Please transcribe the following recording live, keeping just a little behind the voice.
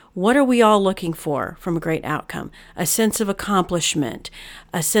What are we all looking for from a great outcome? A sense of accomplishment,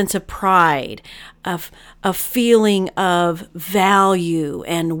 a sense of pride, a feeling of value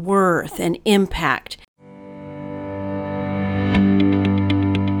and worth and impact.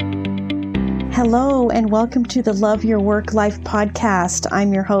 Hello, and welcome to the Love Your Work Life podcast.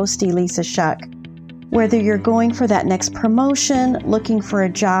 I'm your host, Elisa Shuck. Whether you're going for that next promotion, looking for a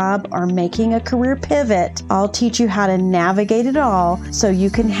job, or making a career pivot, I'll teach you how to navigate it all so you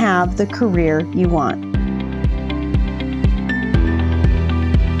can have the career you want.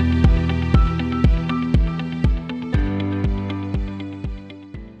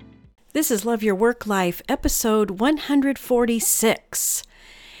 This is Love Your Work Life, episode 146.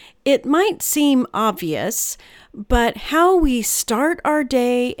 It might seem obvious, but how we start our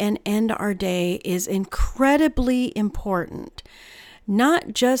day and end our day is incredibly important,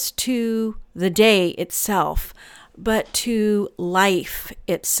 not just to the day itself, but to life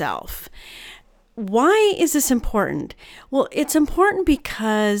itself. Why is this important? Well, it's important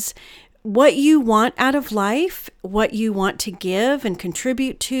because what you want out of life, what you want to give and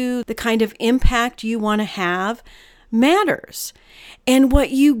contribute to, the kind of impact you want to have, matters. And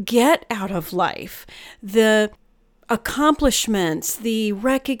what you get out of life, the accomplishments, the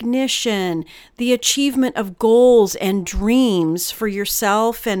recognition, the achievement of goals and dreams for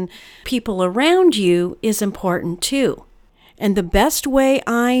yourself and people around you is important too. And the best way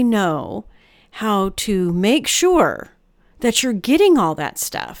I know how to make sure that you're getting all that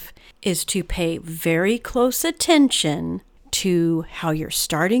stuff is to pay very close attention to how you're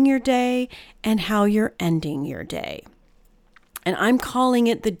starting your day and how you're ending your day. And I'm calling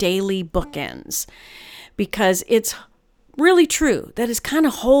it the daily bookends because it's really true. That is kind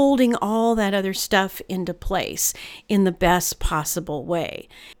of holding all that other stuff into place in the best possible way.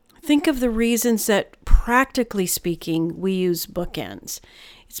 Think of the reasons that, practically speaking, we use bookends.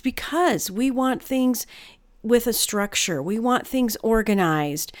 It's because we want things with a structure. We want things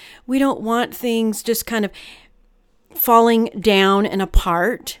organized. We don't want things just kind of falling down and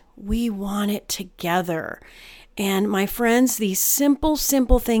apart. We want it together. And my friends, these simple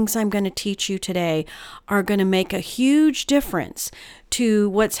things I'm going to teach you today are going to make a huge difference to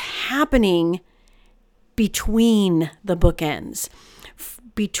what's happening between the bookends,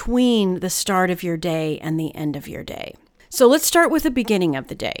 between the start of your day and the end of your day. So let's start with the beginning of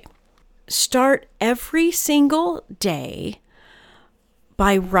the day. Start every single day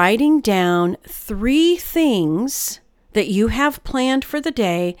by writing down 3 things that you have planned for the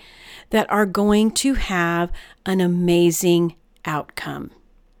day that are going to have an amazing outcome.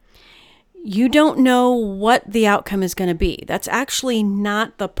 You don't know what the outcome is going to be. That's actually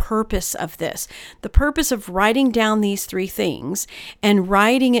not the purpose of this. The purpose of writing down these 3 things and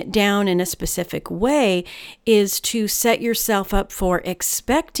writing it down in a specific way is to set yourself up for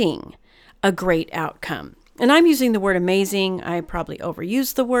expecting a great outcome. And I'm using the word amazing. I probably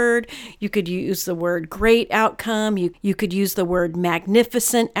overused the word. You could use the word great outcome. You could use the word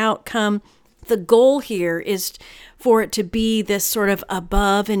magnificent outcome. The goal here is for it to be this sort of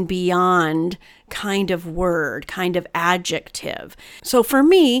above and beyond kind of word, kind of adjective. So for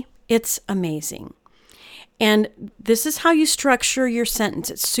me, it's amazing. And this is how you structure your sentence.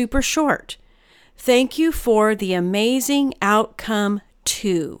 It's super short. Thank you for the amazing outcome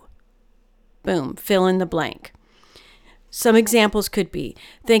to. Boom, fill in the blank. Some examples could be,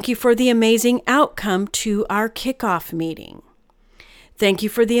 thank you for the amazing outcome to our kickoff meeting. Thank you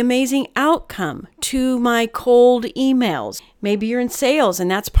for the amazing outcome to my cold emails. Maybe you're in sales and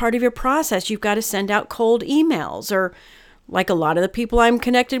that's part of your process. You've got to send out cold emails, or like a lot of the people I'm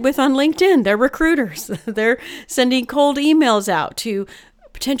connected with on LinkedIn, they're recruiters. They're sending cold emails out to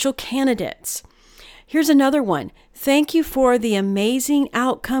potential candidates. Here's another one. Thank you for the amazing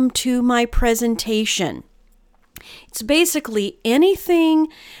outcome to my presentation. It's basically anything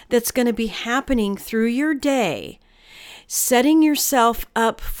that's going to be happening through your day, setting yourself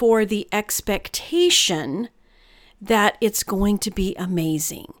up for the expectation that it's going to be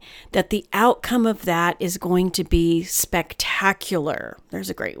amazing, that the outcome of that is going to be spectacular.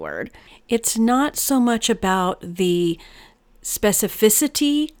 There's a great word. It's not so much about the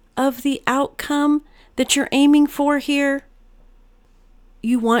specificity of the outcome that you're aiming for here.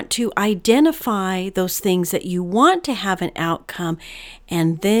 You want to identify those things that you want to have an outcome,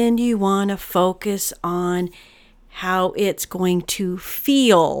 and then you want to focus on how it's going to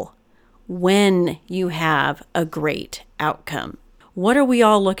feel when you have a great outcome. What are we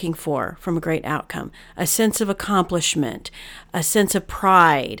all looking for from a great outcome? A sense of accomplishment, a sense of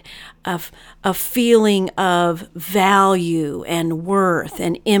pride, a feeling of value and worth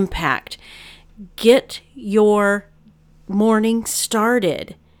and impact. Get your morning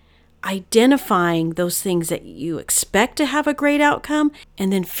started identifying those things that you expect to have a great outcome,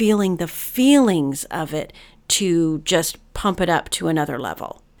 and then feeling the feelings of it to just pump it up to another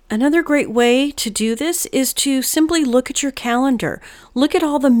level. Another great way to do this is to simply look at your calendar. Look at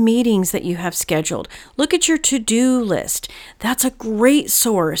all the meetings that you have scheduled. Look at your to-do list. That's a great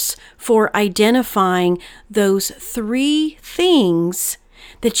source for identifying those 3 things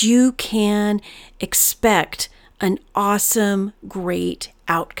that you can expect an awesome, great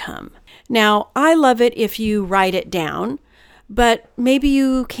outcome. Now, I love it if you write it down, but maybe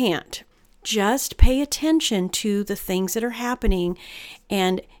you can't. Just pay attention to the things that are happening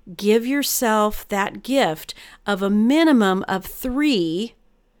and give yourself that gift of a minimum of 3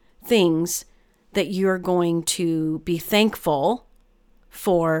 things that you're going to be thankful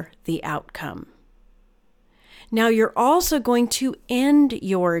for the outcome. Now, you're also going to end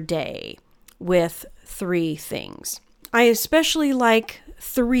your day with 3 things. I especially like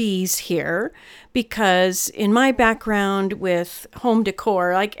 3s here because in my background with home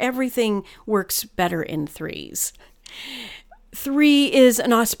decor, like everything works better in 3s. 3 is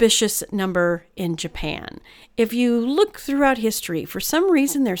an auspicious number in Japan. If you look throughout history, for some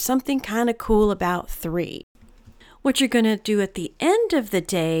reason there's something kind of cool about 3. What you're going to do at the end of the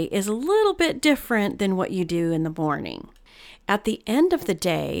day is a little bit different than what you do in the morning. At the end of the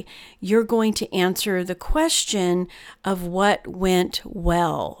day, you're going to answer the question of what went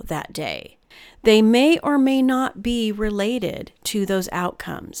well that day. They may or may not be related to those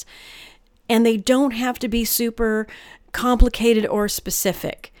outcomes, and they don't have to be super complicated or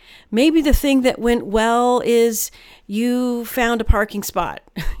specific. Maybe the thing that went well is you found a parking spot.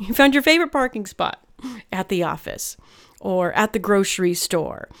 You found your favorite parking spot at the office or at the grocery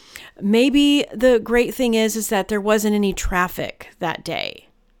store. Maybe the great thing is that there wasn't any traffic that day.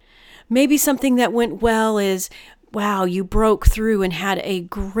 Maybe something that went well is, wow, you broke through and had a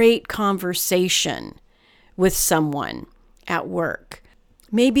great conversation with someone at work.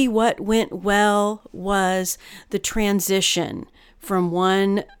 Maybe what went well was the transition from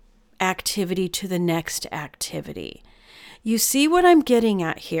one activity to the next activity. You see what I'm getting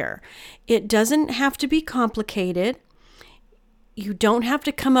at here? It doesn't have to be complicated. You don't have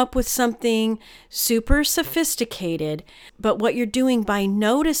to come up with something super sophisticated, but what you're doing by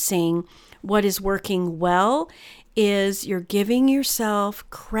noticing what is working well is you're giving yourself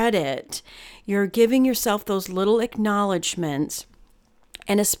credit. You're giving yourself those little acknowledgments.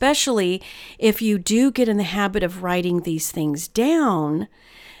 And especially if you do get in the habit of writing these things down,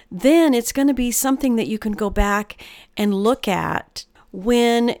 then it's going to be something that you can go back and look at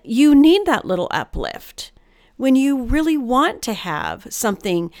when you need that little uplift, when you really want to have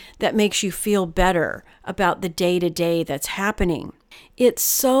something that makes you feel better about the day-to-day that's happening. It's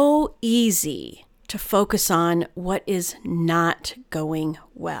so easy to focus on what is not going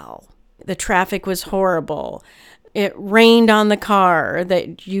well. The traffic was horrible. It rained on the car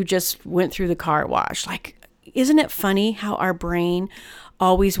that you just went through the car wash. Like, isn't it funny how our brain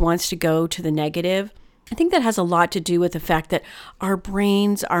always wants to go to the negative? I think that has a lot to do with the fact that our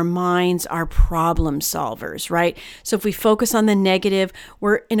brains, our minds are problem solvers, right? So if we focus on the negative,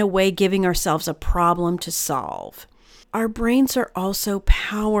 we're in a way giving ourselves a problem to solve. Our brains are also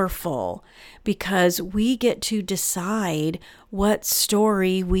powerful because we get to decide what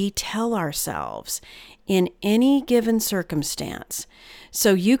story we tell ourselves in any given circumstance.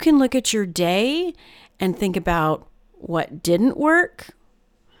 So you can look at your day and think about what didn't work,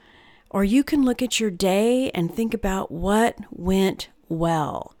 or you can look at your day and think about what went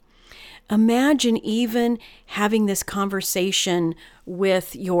well. Imagine even having this conversation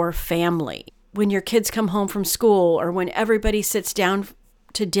with your family when your kids come home from school or when everybody sits down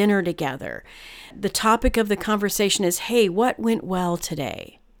to dinner together. The topic of the conversation is, hey, what went well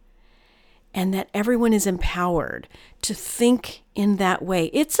today? And that everyone is empowered to think in that way.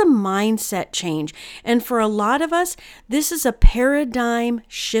 It's a mindset change. And for a lot of us, this is a paradigm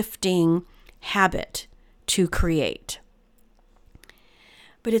shifting habit to create.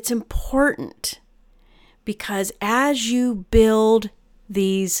 But it's important because as you build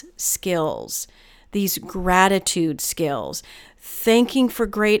these skills, these gratitude skills, thanking for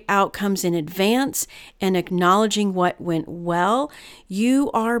great outcomes in advance and acknowledging what went well, you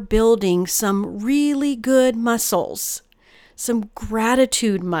are building some really good muscles, some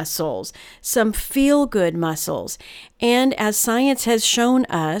gratitude muscles, some feel-good muscles, and as science has shown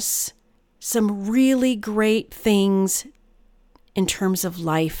us, some really great things in terms of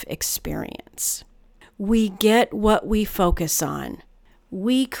life experience. We get what we focus on.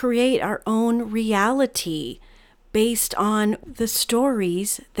 We create our own reality based on the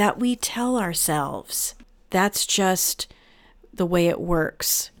stories that we tell ourselves. That's just the way it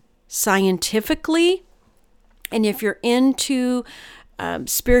works. scientifically, and if you're into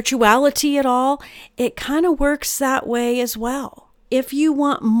spirituality at all, it kind of works that way as well. If you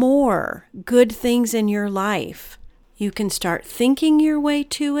want more good things in your life, you can start thinking your way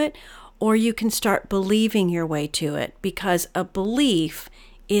to it, or you can start believing your way to it, because a belief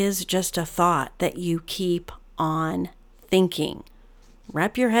is just a thought that you keep on thinking.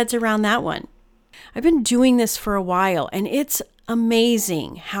 Wrap your heads around that one. I've been doing this for a while, and it's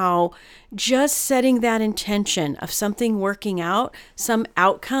amazing how just setting that intention of something working out, some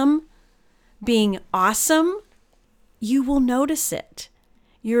outcome being awesome, you will notice it.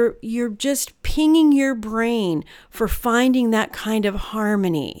 You're just pinging your brain for finding that kind of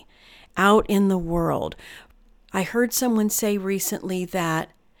harmony out in the world. I heard someone say recently that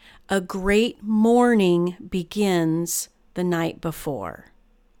a great morning begins the night before.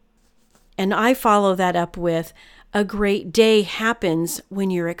 And I follow that up with a great day happens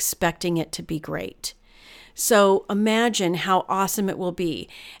when you're expecting it to be great. So imagine how awesome it will be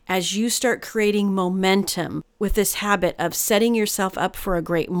as you start creating momentum with this habit of setting yourself up for a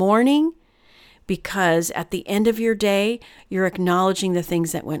great morning, because at the end of your day, you're acknowledging the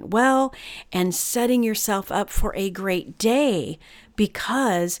things that went well and setting yourself up for a great day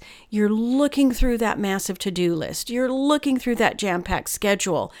because you're looking through that massive to-do list. You're looking through that jam-packed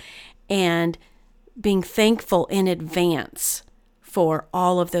schedule and being thankful in advance for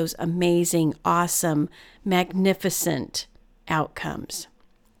all of those amazing, awesome, magnificent outcomes.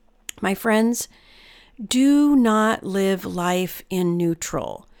 My friends, do not live life in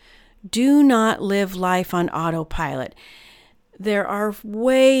neutral. Do not live life on autopilot. There are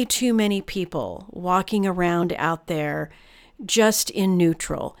way too many people walking around out there just in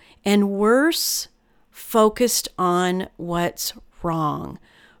neutral, and worse, focused on what's wrong,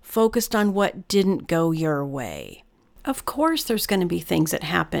 focused on what didn't go your way. Of course, there's going to be things that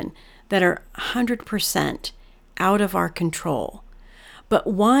happen that are 100% out of our control. But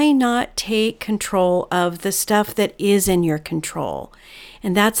why not take control of the stuff that is in your control?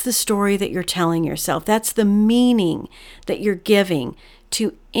 And that's the story that you're telling yourself. That's the meaning that you're giving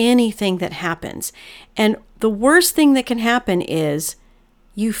to anything that happens. And the worst thing that can happen is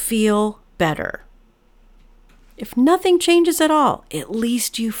you feel better. If nothing changes at all, at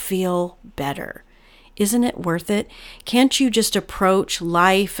least you feel better. Isn't it worth it? Can't you just approach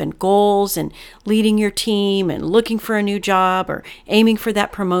life and goals and leading your team and looking for a new job or aiming for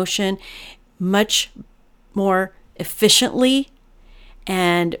that promotion much more efficiently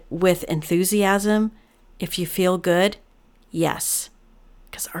and with enthusiasm if you feel good? Yes,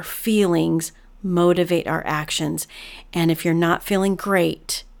 because our feelings motivate our actions. And if you're not feeling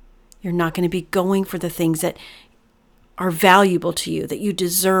great, you're not going to be going for the things that are valuable to you, that you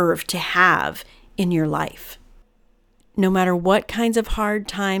deserve to have in your life. No matter what kinds of hard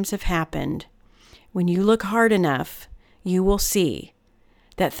times have happened, when you look hard enough, you will see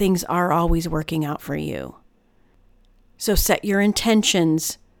that things are always working out for you. So set your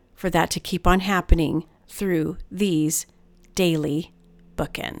intentions for that to keep on happening through these daily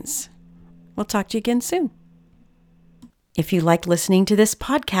bookends. We'll talk to you again soon. If you like listening to this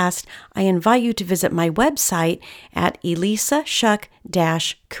podcast, I invite you to visit my website at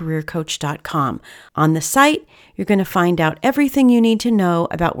elisashuck-careercoach.com. On the site, you're going to find out everything you need to know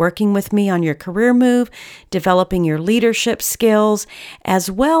about working with me on your career move, developing your leadership skills,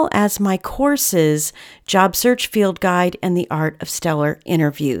 as well as my courses, Job Search Field Guide, and The Art of Stellar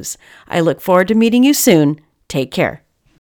Interviews. I look forward to meeting you soon. Take care.